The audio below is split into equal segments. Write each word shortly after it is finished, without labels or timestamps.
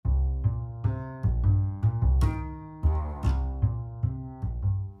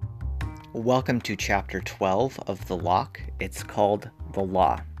Welcome to Chapter 12 of The Lock. It's called The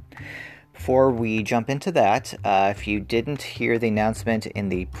Law. Before we jump into that, if you didn't hear the announcement in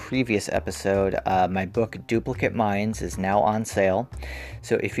the previous episode, my book Duplicate Minds is now on sale.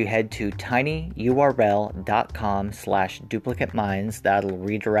 So if you head to tinyurl.com/duplicateminds, that'll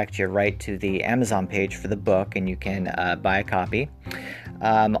redirect you right to the Amazon page for the book, and you can buy a copy.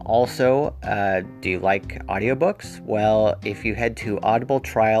 Also, do you like audiobooks? Well, if you head to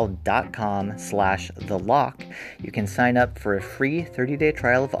audibletrial.com/thelock, you can sign up for a free 30-day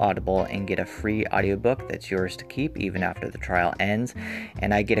trial of Audible and get a free audiobook that's yours to keep even after the trial ends.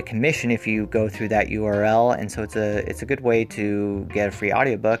 And I get a commission if you go through that URL, and so it's a good way to get a free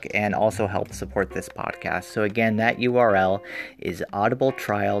audiobook and also help support this podcast. So again, that URL is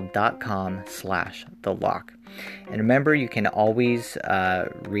audibletrial.com/thelock. And remember, you can always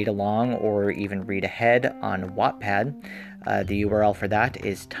read along or even read ahead on Wattpad. The URL for that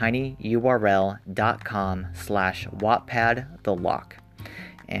is tinyurl.com/wattpadthelock.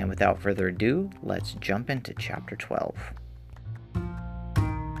 And without further ado, let's jump into Chapter 12.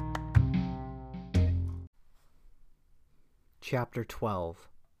 Chapter 12,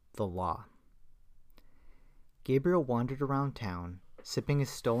 The Law. Gabriel wandered around town, sipping his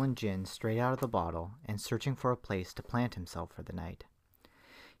stolen gin straight out of the bottle and searching for a place to plant himself for the night.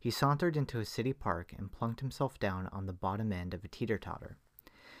 He sauntered into a city park and plunked himself down on the bottom end of a teeter-totter.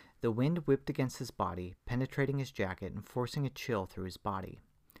 The wind whipped against his body, penetrating his jacket and forcing a chill through his body.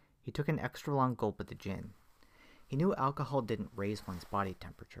 He took an extra long gulp of the gin. He knew alcohol didn't raise one's body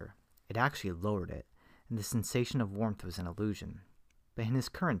temperature. It actually lowered it, and the sensation of warmth was an illusion. But in his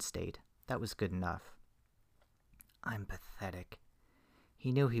current state, that was good enough. I'm pathetic.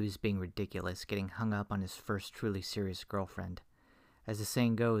 He knew he was being ridiculous, getting hung up on his first truly serious girlfriend. As the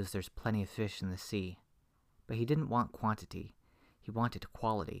saying goes, there's plenty of fish in the sea. But he didn't want quantity. He wanted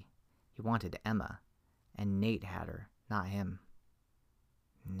quality. He wanted Emma. And Nate had her, not him.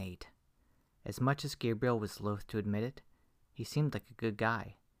 Nate. As much as Gabriel was loath to admit it, he seemed like a good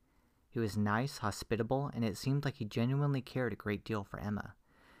guy. He was nice, hospitable, and it seemed like he genuinely cared a great deal for Emma,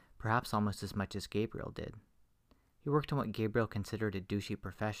 perhaps almost as much as Gabriel did. He worked in what Gabriel considered a douchey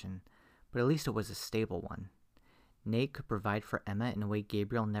profession, but at least it was a stable one. Nate could provide for Emma in a way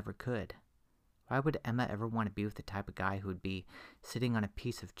Gabriel never could. Why would Emma ever want to be with the type of guy who would be sitting on a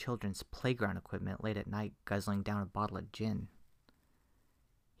piece of children's playground equipment late at night guzzling down a bottle of gin?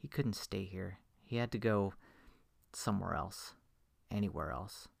 He couldn't stay here. He had to go somewhere else. Anywhere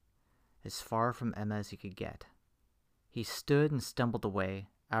else. As far from Emma as he could get. He stood and stumbled away,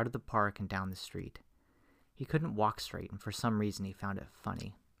 out of the park and down the street. He couldn't walk straight, and for some reason he found it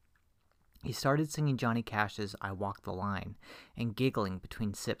funny. He started singing Johnny Cash's I Walk the Line, and giggling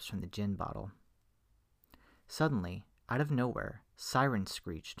between sips from the gin bottle. Suddenly, out of nowhere, sirens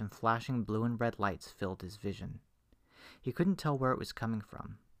screeched and flashing blue and red lights filled his vision. He couldn't tell where it was coming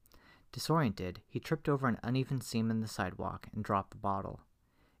from. Disoriented, he tripped over an uneven seam in the sidewalk and dropped the bottle.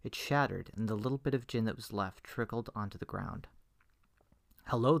 It shattered, and the little bit of gin that was left trickled onto the ground.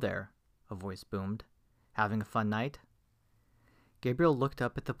 "Hello there," a voice boomed. "Having a fun night?" Gabriel looked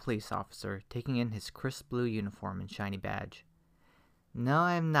up at the police officer, taking in his crisp blue uniform and shiny badge. "No,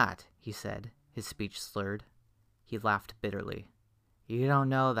 I am not," he said, his speech slurred. He laughed bitterly. "You don't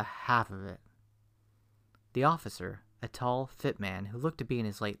know the half of it." The officer, a tall, fit man who looked to be in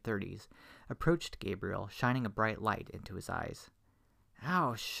his late 30s, approached Gabriel, shining a bright light into his eyes.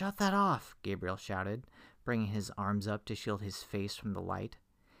 "Ow, shut that off," Gabriel shouted, bringing his arms up to shield his face from the light.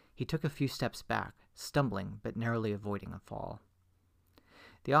 He took a few steps back, stumbling but narrowly avoiding a fall.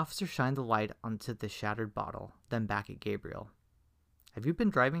 The officer shined the light onto the shattered bottle, then back at Gabriel. "Have you been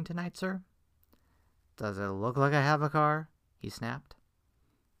driving tonight, sir?" "Does it look like I have a car?" he snapped.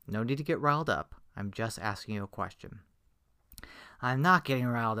 "No need to get riled up. I'm just asking you a question." "I'm not getting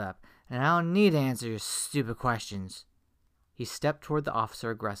riled up, and I don't need to answer your stupid questions." He stepped toward the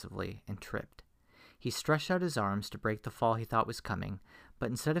officer aggressively and tripped. He stretched out his arms to break the fall he thought was coming, but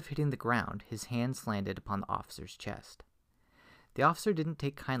instead of hitting the ground, his hands landed upon the officer's chest. The officer didn't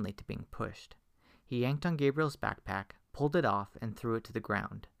take kindly to being pushed. He yanked on Gabriel's backpack, pulled it off, and threw it to the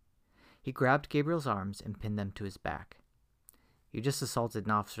ground. He grabbed Gabriel's arms and pinned them to his back. "You just assaulted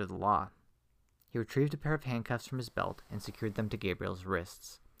an officer of the law." He retrieved a pair of handcuffs from his belt and secured them to Gabriel's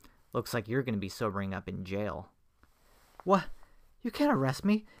wrists. "Looks like you're going to be sobering up in jail." "What? You can't arrest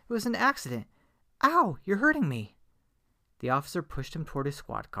me. It was an accident. Ow, you're hurting me." The officer pushed him toward his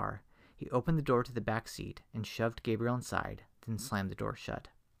squad car. He opened the door to the back seat and shoved Gabriel inside, then slammed the door shut.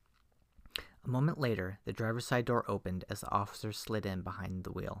 A moment later, the driver's side door opened as the officer slid in behind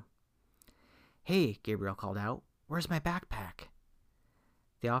the wheel. "Hey," Gabriel called out, "where's my backpack?"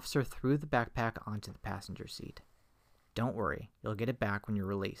 The officer threw the backpack onto the passenger seat. "Don't worry, you'll get it back when you're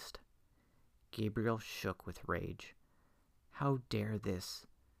released." Gabriel shook with rage. How dare this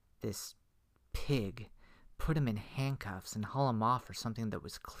pig put him in handcuffs and haul him off for something that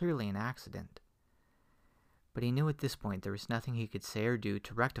was clearly an accident? But he knew at this point there was nothing he could say or do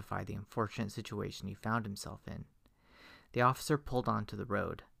to rectify the unfortunate situation he found himself in. The officer pulled onto the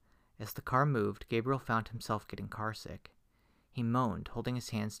road. As the car moved, Gabriel found himself getting carsick. He moaned, holding his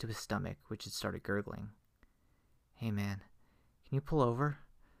hands to his stomach, which had started gurgling. "Hey man, can you pull over?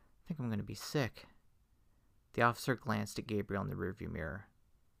 I think I'm going to be sick." The officer glanced at Gabriel in the rearview mirror.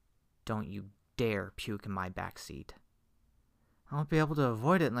 "Don't you dare puke in my back seat." "I won't be able to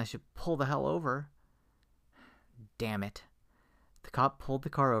avoid it unless you pull the hell over." "Damn it." The cop pulled the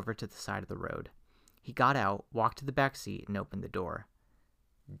car over to the side of the road. He got out, walked to the back seat, and opened the door.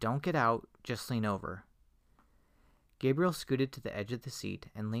 "Don't get out, just lean over." Gabriel scooted to the edge of the seat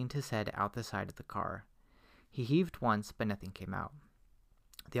and leaned his head out the side of the car. He heaved once, but nothing came out.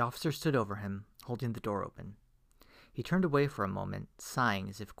 The officer stood over him, holding the door open. He turned away for a moment, sighing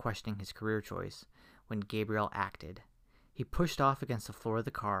as if questioning his career choice, when Gabriel acted. He pushed off against the floor of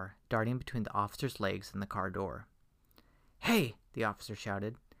the car, darting between the officer's legs and the car door. "Hey!" the officer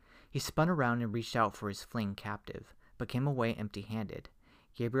shouted. He spun around and reached out for his fleeing captive, but came away empty-handed.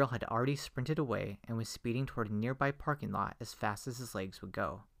 Gabriel had already sprinted away and was speeding toward a nearby parking lot as fast as his legs would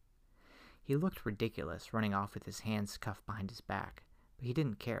go. He looked ridiculous, running off with his hands cuffed behind his back, but he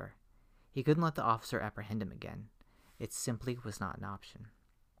didn't care. He couldn't let the officer apprehend him again. It simply was not an option.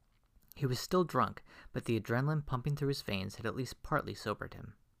 He was still drunk, but the adrenaline pumping through his veins had at least partly sobered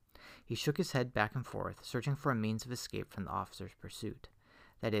him. He shook his head back and forth, searching for a means of escape from the officer's pursuit.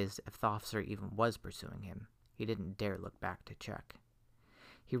 That is, if the officer even was pursuing him. He didn't dare look back to check.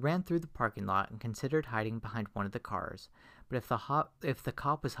 He ran through the parking lot and considered hiding behind one of the cars, but if the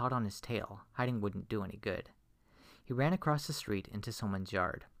cop was hot on his tail, hiding wouldn't do any good. He ran across the street into someone's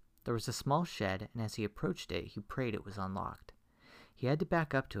yard. There was a small shed, and as he approached it, he prayed it was unlocked. He had to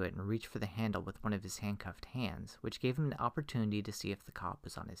back up to it and reach for the handle with one of his handcuffed hands, which gave him an opportunity to see if the cop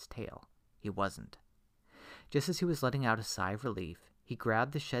was on his tail. He wasn't. Just as he was letting out a sigh of relief, he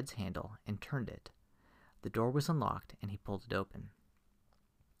grabbed the shed's handle and turned it. The door was unlocked, and he pulled it open.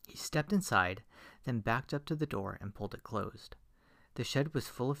 He stepped inside, then backed up to the door and pulled it closed. The shed was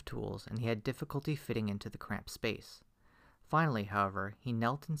full of tools, and he had difficulty fitting into the cramped space. Finally, however, he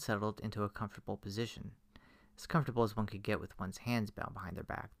knelt and settled into a comfortable position. As comfortable as one could get with one's hands bound behind their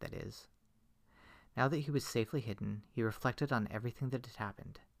back, that is. Now that he was safely hidden, he reflected on everything that had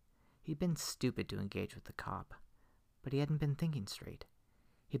happened. He'd been stupid to engage with the cop, but he hadn't been thinking straight.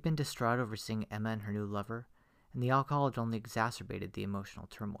 He'd been distraught over seeing Emma and her new lover, and the alcohol had only exacerbated the emotional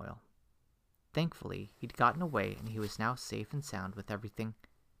turmoil. Thankfully, he'd gotten away, and he was now safe and sound with everything.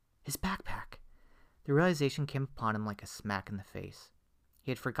 His backpack! The realization came upon him like a smack in the face.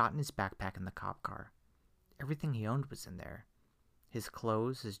 He had forgotten his backpack in the cop car. Everything he owned was in there. His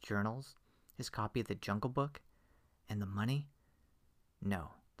clothes, his journals, his copy of the Jungle Book, and the money?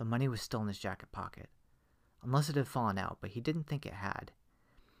 No, the money was still in his jacket pocket. Unless it had fallen out, but he didn't think it had.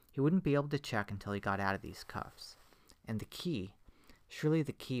 He wouldn't be able to check until he got out of these cuffs. And the key, surely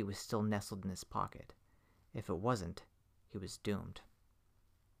the key was still nestled in his pocket. If it wasn't, he was doomed.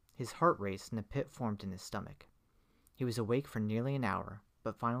 His heart raced and a pit formed in his stomach. He was awake for nearly an hour,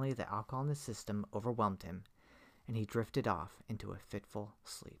 but finally the alcohol in his system overwhelmed him, and he drifted off into a fitful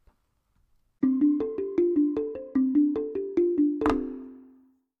sleep.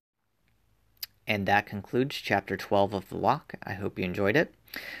 And that concludes Chapter 12 of The Lock. I hope you enjoyed it.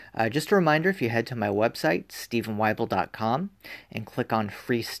 Just a reminder, if you head to my website, stephenweibel.com, and click on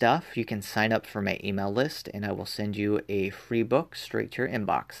free stuff, you can sign up for my email list, and I will send you a free book straight to your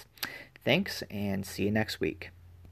inbox. Thanks, and see you next week.